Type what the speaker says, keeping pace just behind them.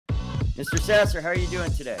Mr. Sasser, how are you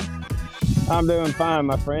doing today? I'm doing fine,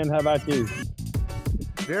 my friend. How about you?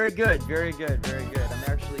 Very good, very good, very good. I'm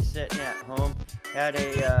actually sitting at home. Had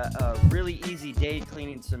a really easy day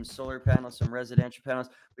cleaning some solar panels, some residential panels.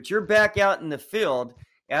 But you're back out in the field,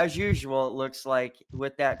 as usual, it looks like,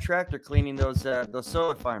 with that tractor cleaning those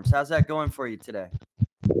solar farms. How's that going for you today?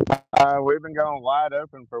 We've been going wide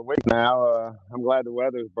open for a week now. I'm glad the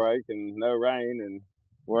weather's break and no rain, and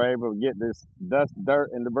we're able to get this dust,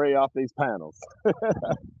 dirt, and debris off these panels.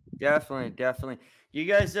 Definitely. You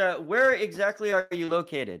guys, where exactly are you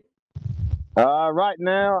located? Right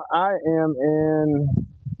now, I am in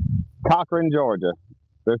Cochran, Georgia.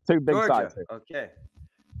 There's two big sites here. Okay.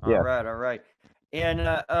 Yeah. All right. And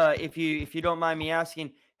if you don't mind me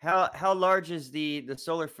asking, how large is the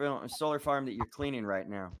solar farm that you're cleaning right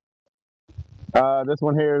now? This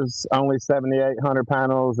one here is only 7,800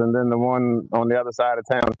 panels, and then the one on the other side of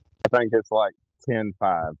town, I think it's like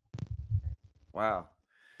 10.5. Wow.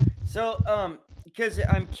 So, because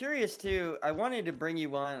I'm curious too, I wanted to bring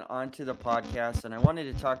you onto the podcast, and I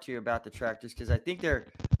wanted to talk to you about the tractors because I think they're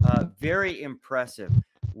very impressive.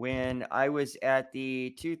 When I was at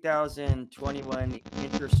the 2021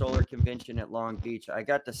 Intersolar Convention at Long Beach, I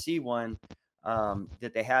got to see one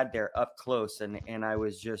that they had there up close, and I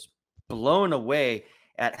was just blown away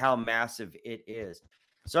at how massive it is.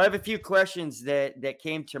 So I have a few questions that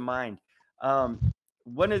came to mind.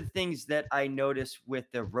 One of the things that I noticed with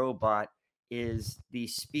the robot is the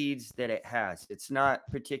speeds that it has. It's not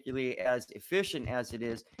particularly as efficient as it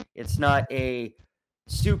is. It's not a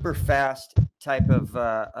super fast type of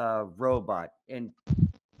robot, and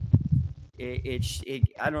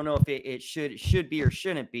I don't know if it should be or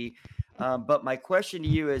shouldn't be. But my question to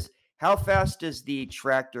you is, how fast does the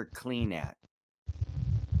tractor clean at?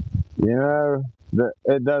 You know,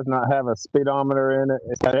 it does not have a speedometer in it.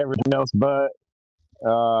 It's got everything else but.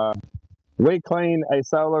 We clean a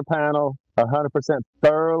solar panel 100%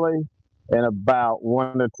 thoroughly in about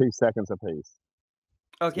 1 to 2 seconds apiece.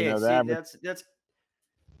 Okay, that's.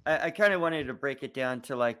 I kind of wanted to break it down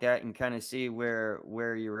to like that and kind of see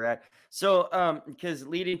where you were at. So, because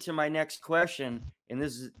leading to my next question, and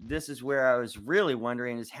this is where I was really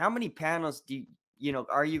wondering, is how many panels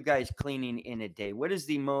are you guys cleaning in a day? What is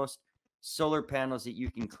the most solar panels that you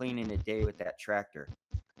can clean in a day with that tractor?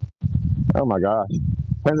 Oh my gosh.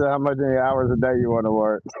 Depends on how many hours a day you want to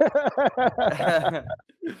work.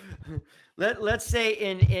 Let's say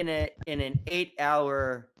in an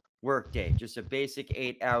 8-hour workday, just a basic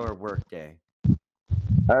 8-hour workday.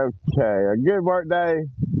 Okay, a good work day,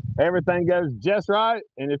 everything goes just right,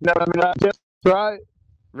 and if not just right.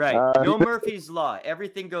 Right. No Murphy's Law.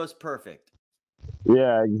 Everything goes perfect.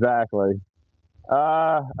 Yeah, exactly.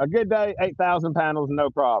 A good day, 8,000 panels,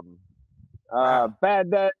 no problem. Wow.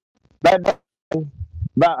 Bad day,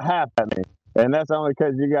 about half that many. And that's only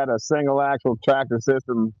because you got a single axle tractor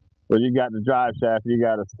system where you got the drive shaft, you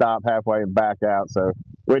got to stop halfway and back out. So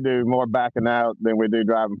we do more backing out than we do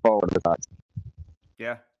driving forward.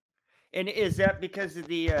 Yeah. And is that because of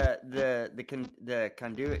the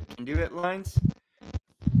conduit lines?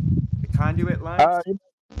 The conduit lines?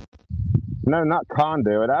 No, not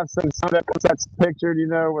conduit. I've seen some that's pictured,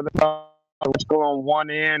 where which go on one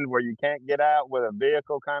end where you can't get out with a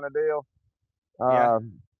vehicle kind of deal. Yeah.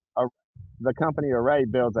 The company Array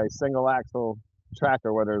builds a single axle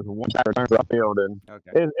tractor where there's one tractor turns the field, and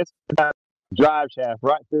it's got a drive shaft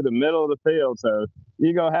right through the middle of the field. So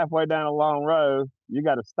you go halfway down a long row, you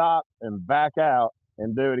got to stop and back out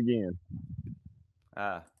and do it again.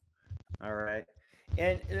 All right.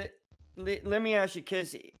 And let me ask you,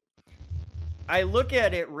 because I look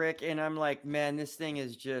at it, Rick, and I'm like, man, this thing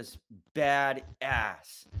is just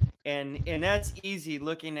badass. And that's easy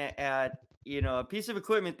looking at a piece of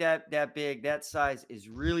equipment that big, that size is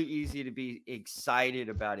really easy to be excited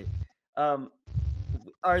about it.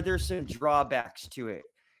 Are there some drawbacks to it?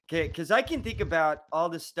 Because I can think about all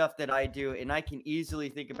the stuff that I do, and I can easily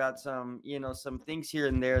think about some things here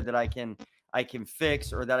and there that I can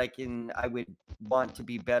fix, or that I would want to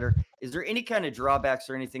be better. Is there any kind of drawbacks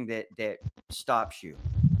or anything that stops you?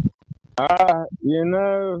 I mean,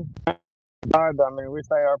 we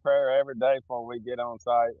say our prayer every day before we get on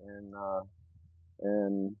site,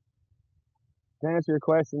 and to answer your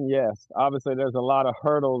question, yes. Obviously, there's a lot of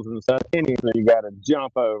hurdles and stuff that you got to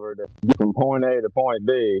jump over to get from point A to point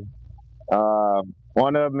B.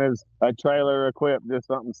 One of them is a trailer equipped, just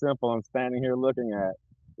something simple I'm standing here looking at.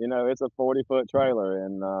 It's a 40-foot trailer,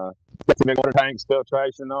 and it's a big water tank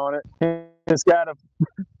filtration on it. It's got a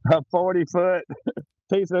 40-foot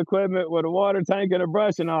piece of equipment with a water tank and a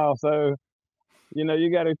brushing off. So,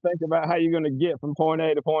 you got to think about how you're going to get from point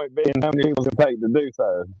A to point B and how many people it can take to do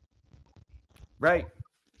so. Right.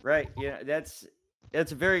 Right. Yeah, that's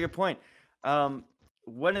a very good point.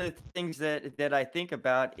 One of the things that I think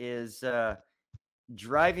about is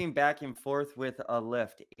driving back and forth with a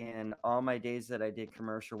Lyft in all my days that I did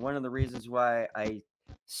commercial. One of the reasons why I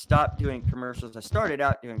stopped doing commercials, I started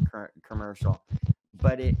out doing commercial,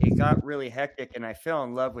 but it got really hectic and I fell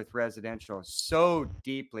in love with residential so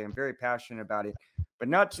deeply. I'm very passionate about it. But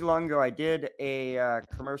not too long ago, I did a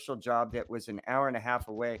commercial job that was an hour and a half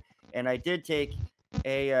away. And I did take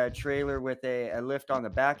a trailer with a lift on the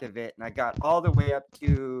back of it. And I got all the way up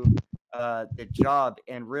to the job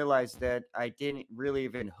and realized that I didn't really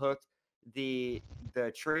even hook the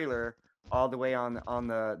trailer all the way on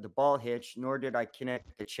the ball hitch, nor did I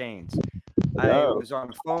connect the chains. I Oh, was on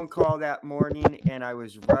a phone call that morning and I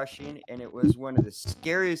was rushing, and it was one of the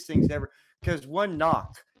scariest things ever because one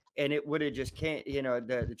knock and it would have just came,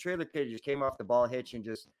 the trailer could have just came off the ball hitch and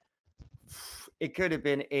just it could have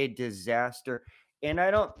been a disaster. And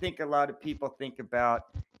I don't think a lot of people think about,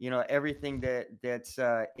 everything that's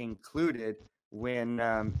included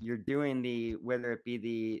when you're doing whether it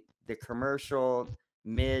be the commercial,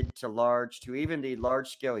 mid to large, to even the large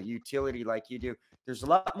scale utility like you do. There's a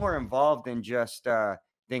lot more involved than just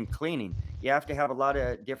than cleaning. You have to have a lot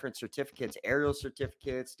of different certificates, aerial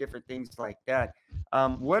certificates, different things like that.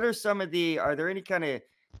 What are some of are there any kind of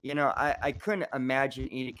I couldn't imagine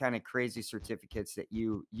any kind of crazy certificates that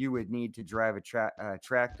you would need to drive a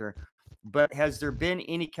tractor. But has there been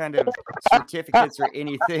any kind of certificates or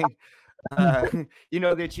anything, uh,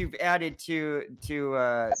 that you've added to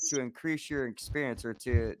increase your experience or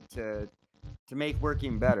to make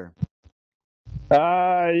working better?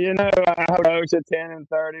 I have OSHA 10 and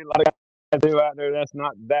 30. A lot of guys do out there. That's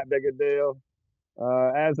not that big a deal.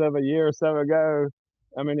 As of a year or so ago,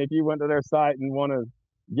 I mean, if you went to their site and want to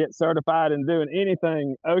get certified in doing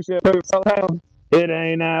anything OSHA approved somehow, it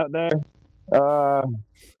ain't out there. Uh,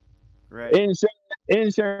 Right.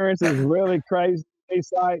 insurance is really crazy on these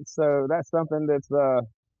sites, so that's something that's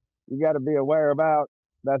you got to be aware about.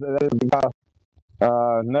 That is because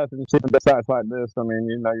nothing cheap at sites like this. I mean,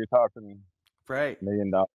 you're talking Right. $1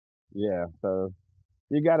 million. Yeah, so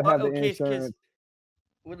you got to Well, have the okay, because insurance.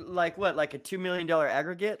 like what, like a $2 million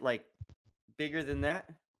aggregate, like bigger than that?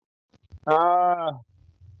 Uh,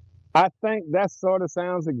 I think that sort of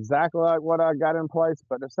sounds exactly like what I got in place,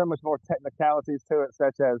 but there's so much more technicalities to it,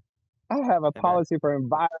 such as I have a I bet. policy for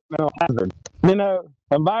environmental hazard.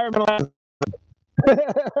 Environmental hazard.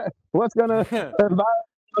 What's gonna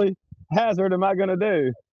environmentally hazard am I gonna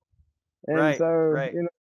do? And Right. so, Right.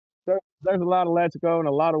 there's a lot of electrical and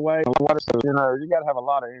a lot of weight, water. So, you got to have a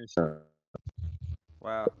lot of insurance.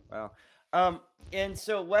 Wow, wow. And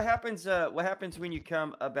so what happens? What happens when you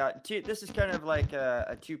come about? This is kind of like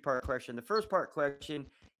a two-part question. The first part question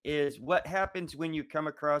is what happens when you come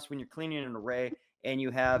across when you're cleaning an array and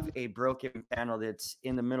you have a broken panel that's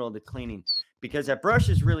in the middle of the cleaning, because that brush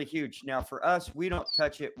is really huge. Now for us, we don't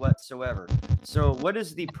touch it whatsoever. So what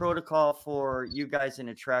is the protocol for you guys in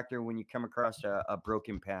a tractor when you come across a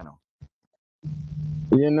broken panel?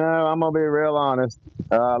 I'm gonna be real honest.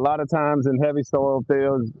 A lot of times in heavy soil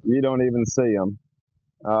fields, you don't even see them.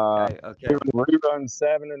 Okay. Okay. We run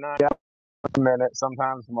 7 to 9 gallons a minute,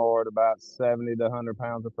 sometimes more, at about 70 to 100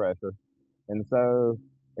 pounds of pressure. And so,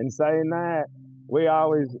 in saying that, we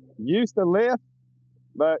always used to lift,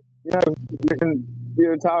 but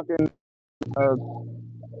you're talking. Uh,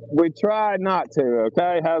 we tried not to.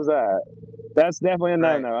 Okay, how's that? That's definitely a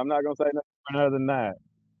Right. no-no. I'm not gonna say nothing other than that.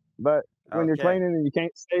 But when you're Okay. cleaning and you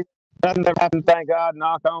can't see, nothing ever happened. Thank God.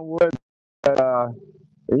 Knock on wood. But,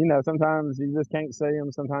 sometimes you just can't see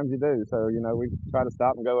them. Sometimes you do. So we try to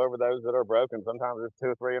stop and go over those that are broken. Sometimes there's 2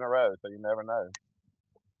 or 3 in a row, so you never know.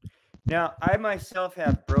 Now, I myself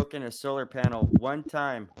have broken a solar panel one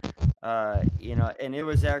time, and it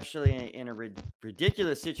was actually in a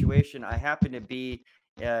ridiculous situation. I happened to be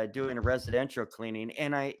doing a residential cleaning,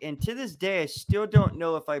 and to this day, I still don't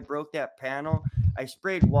know if I broke that panel. I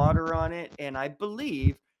sprayed water on it, and I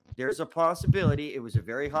believe there's a possibility it was a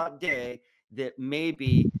very hot day that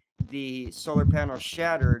maybe the solar panel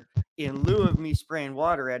shattered in lieu of me spraying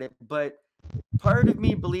water at it, but part of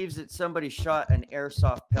me believes that somebody shot an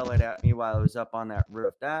airsoft pellet at me while I was up on that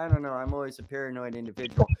roof. I don't know. I'm always a paranoid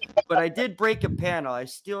individual, but I did break a panel. I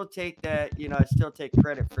still take that, I still take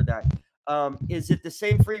credit for that. Is it the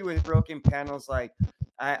same for you with broken panels? Like,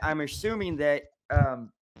 I'm assuming that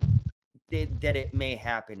that it may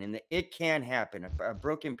happen and that it can happen. A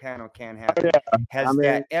broken panel can happen. Yeah, I Has mean,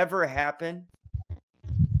 that ever happened?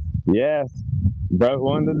 yes, broke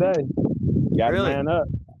one today. Got to Really? man up.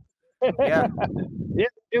 Yeah.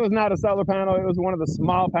 It was not a solar panel. It was one of the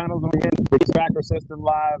small panels on the tracker system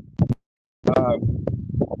live. Uh,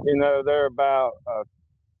 they're about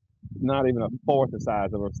not even a fourth the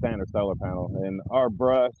size of a standard solar panel. And our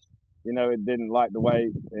brush, it didn't like the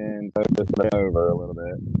weight, and so it just went over a little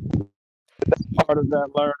bit. That's part of that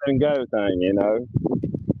learn and go thing,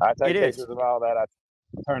 I take pictures of all that. I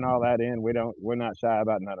turn all that in. We're not shy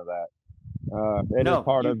about none of that. It is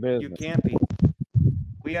part of business. You can't be.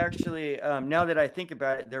 We actually, now that I think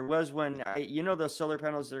about it, there was one. Those solar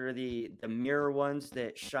panels that are the mirror ones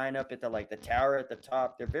that shine up at the tower at the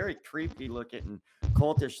top. They're very creepy looking and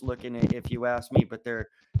cultish looking, if you ask me. But they're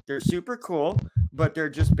super cool. But they're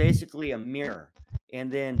just basically a mirror,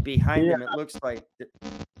 and then behind them, it looks like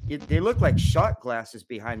they look like shot glasses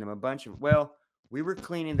behind them. A bunch of we were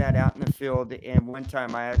cleaning that out in the field, and one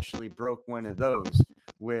time I actually broke one of those,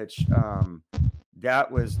 which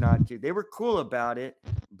that was not too. They were cool about it,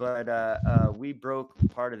 but we broke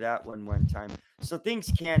part of that one time. So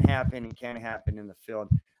things can happen in the field.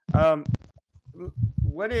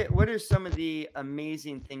 What are some of the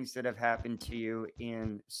amazing things that have happened to you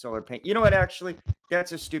in solar paint? You know what? Actually,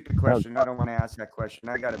 that's a stupid question. I don't want to ask that question.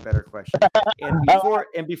 I got a better question. And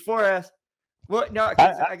before I ask, well, no,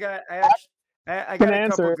 because I got a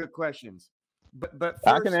couple of good questions. But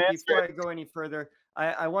first, before I go any further,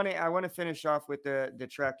 I want to finish off with the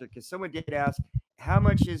tractor, because someone did ask, how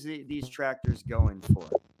much is these tractors going for?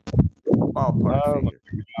 Ballpark figure.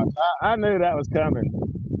 I knew that was coming.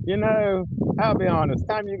 I'll be honest.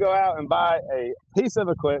 Time you go out and buy a piece of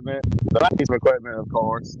equipment, the right piece of equipment, of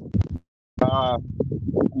course,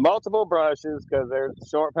 multiple brushes, because there's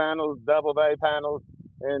short panels, double bay panels,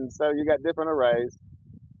 and so you got different arrays.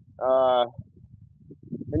 And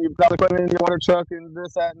you've got equipment in your water truck and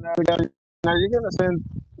this, that, and that. Now you're going to spend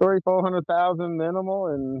 $300,000-$400,000 minimal,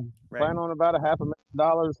 and plan on about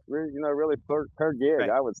 $500,000, really per gig. Right.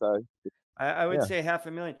 I would say. I would say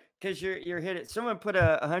 $500,000, because you're hitting. Someone put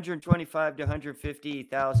a $125,000 to $150,000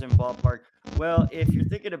 ballpark. Well, if you're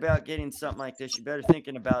thinking about getting something like this, you better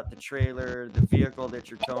thinking about the trailer, the vehicle that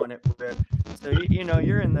you're towing it with. So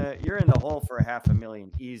you're in the hole for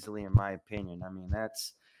 $500,000 easily, in my opinion. I mean,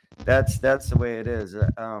 that's the way it is.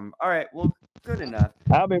 All right, well, good enough.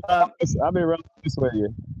 I'll be real honest with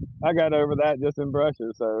you. I got over that just in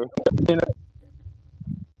brushes, so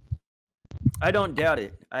I don't doubt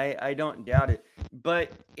it. I don't doubt it.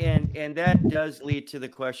 But and that does lead to the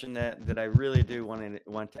question that I really do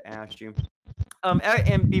want to ask you.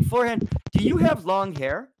 And beforehand, do you have long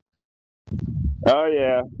hair? Oh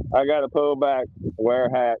yeah, I got to pull back, wear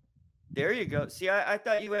a hat. There you go. See, I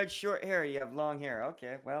thought you had short hair. You have long hair.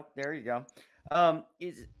 Okay, well, there you go.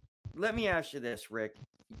 Let me ask you this, Rick.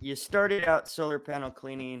 You started out solar panel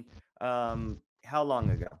cleaning how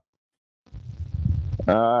long ago?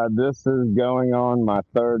 This is going on my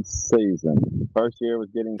third season. First year was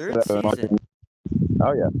getting third season.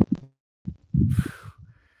 Oh yeah.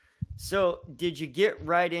 So, did you get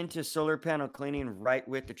right into solar panel cleaning right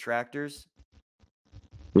with the tractors?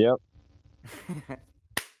 Yep.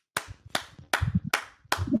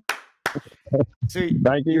 So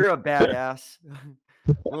you're a badass.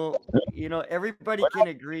 Well, everybody can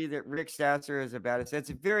agree that Rick Sasser is a badass. That's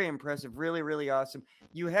very impressive. Really, really awesome.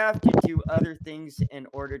 You have to do other things in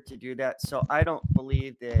order to do that. So I don't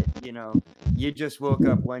believe that, you just woke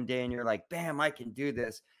up one day and you're like, bam, I can do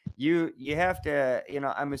this. You have to,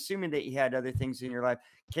 I'm assuming that you had other things in your life.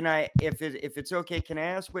 Can I, if it's okay, can I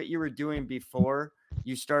ask what you were doing before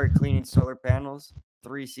you started cleaning solar panels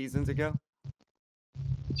 3 seasons ago?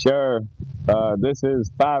 Sure. This is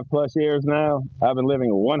 5+ years now. I've been living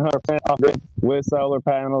 100% off it with solar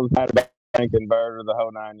panels, battery bank inverter, the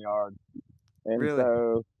whole 9 yards. And really?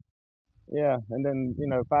 So, yeah. And then,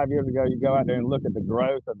 5 years ago, you go out there and look at the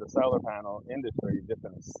growth of the solar panel industry just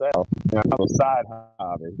in itself. I was a side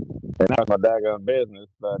hobby, and that was my daggone business.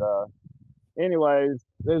 But anyways,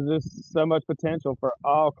 there's just so much potential for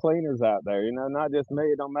all cleaners out there. Not just me.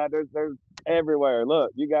 It don't matter. There's everywhere.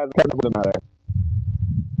 Look, you guys are them out there.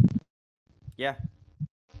 Yeah,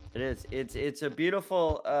 it is. It's a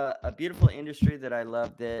beautiful industry that I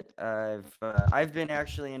love. That I've been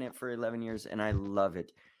actually in it for 11 years, and I love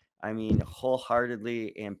it. I mean,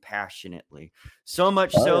 wholeheartely and passionately. So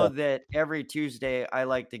much so that every Tuesday I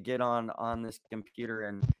like to get on this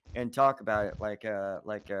computer and talk about it like a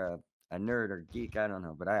nerd or geek. I don't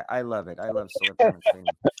know, but I love it. I love solar panel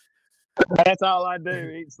cleaning. That's all I do: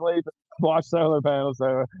 eat, sleep, watch solar panels.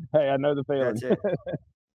 So hey, I know the feeling. That's it.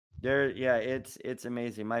 It's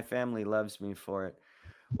amazing. My family loves me for it.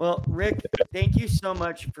 Well, Rick, thank you so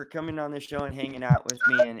much for coming on the show and hanging out with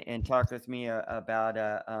me and talk with me about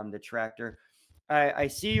the tractor. I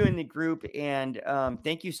see you in the group, and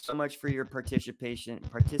thank you so much for your participation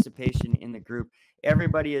in the group.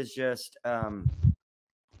 Everybody is just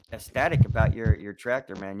ecstatic about your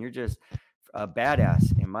tractor, man. You're just a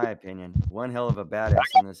badass, in my opinion. One hell of a badass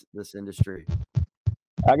in this industry.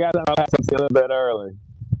 I got to pass something a little bit early.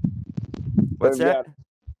 What's that?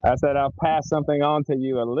 I said I'll pass something on to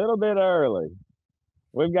you a little bit early.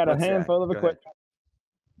 We've got What's a handful that? of equipment.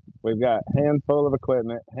 We've got a handful of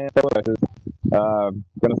equipment, handful of places. Going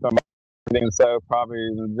to start marketing, so probably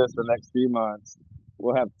in just the next few months,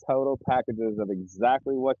 we'll have total packages of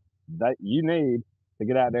exactly what that you need to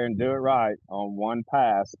get out there and do it right on one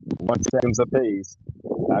pass, 1 seconds a piece.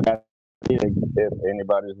 I got if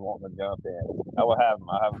anybody's wanting to jump in. I will have them.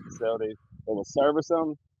 I have a facility that will service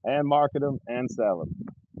them and market them and sell them.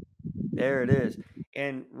 There it is.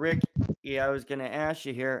 And Rick, yeah, I was going to ask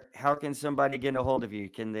you here, how can somebody get a hold of you?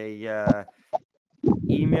 Can they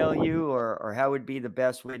email you, or how would be the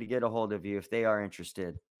best way to get a hold of you if they are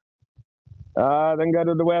interested? Then go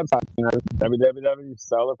to the website,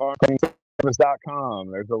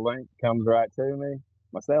 www.solarfarmservice.com. There's a link, comes right to me.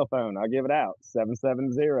 My cell phone, I'll give it out,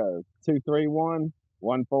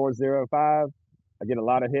 770-231-1405. I get a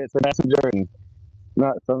lot of hits for Messenger and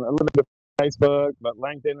a little bit of Facebook, but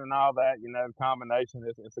LinkedIn and all that, combination,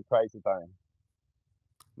 it's a crazy thing.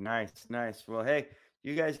 Nice. Well, hey,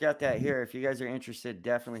 you guys got that here. If you guys are interested,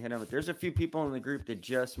 definitely hit them. There's a few people in the group that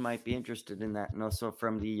just might be interested in that, and also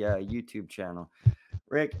from the YouTube channel.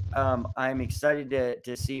 Rick, I'm excited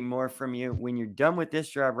to see more from you. When you're done with this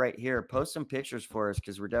job right here, post some pictures for us,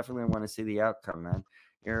 because we're definitely want to see the outcome, man.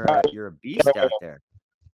 You're a beast out there.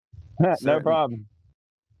 No problem.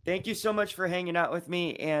 Thank you so much for hanging out with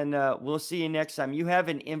me, and we'll see you next time. You have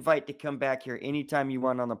an invite to come back here anytime you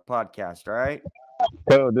want on the podcast, all right?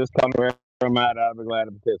 Cool. Just come wherever I'm at. I'll be glad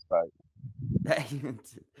to participate.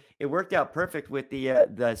 It worked out perfect with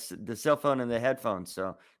the cell phone and the headphones,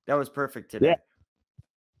 so that was perfect today. Yeah.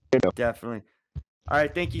 Definitely. All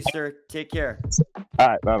right, thank you, sir. Take care. All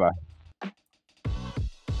right, bye-bye.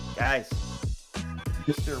 Guys,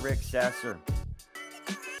 Mr. Rick Sasser.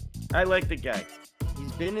 I like the guy.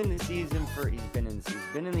 He's been in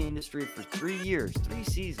the industry for 3 years, 3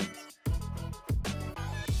 seasons.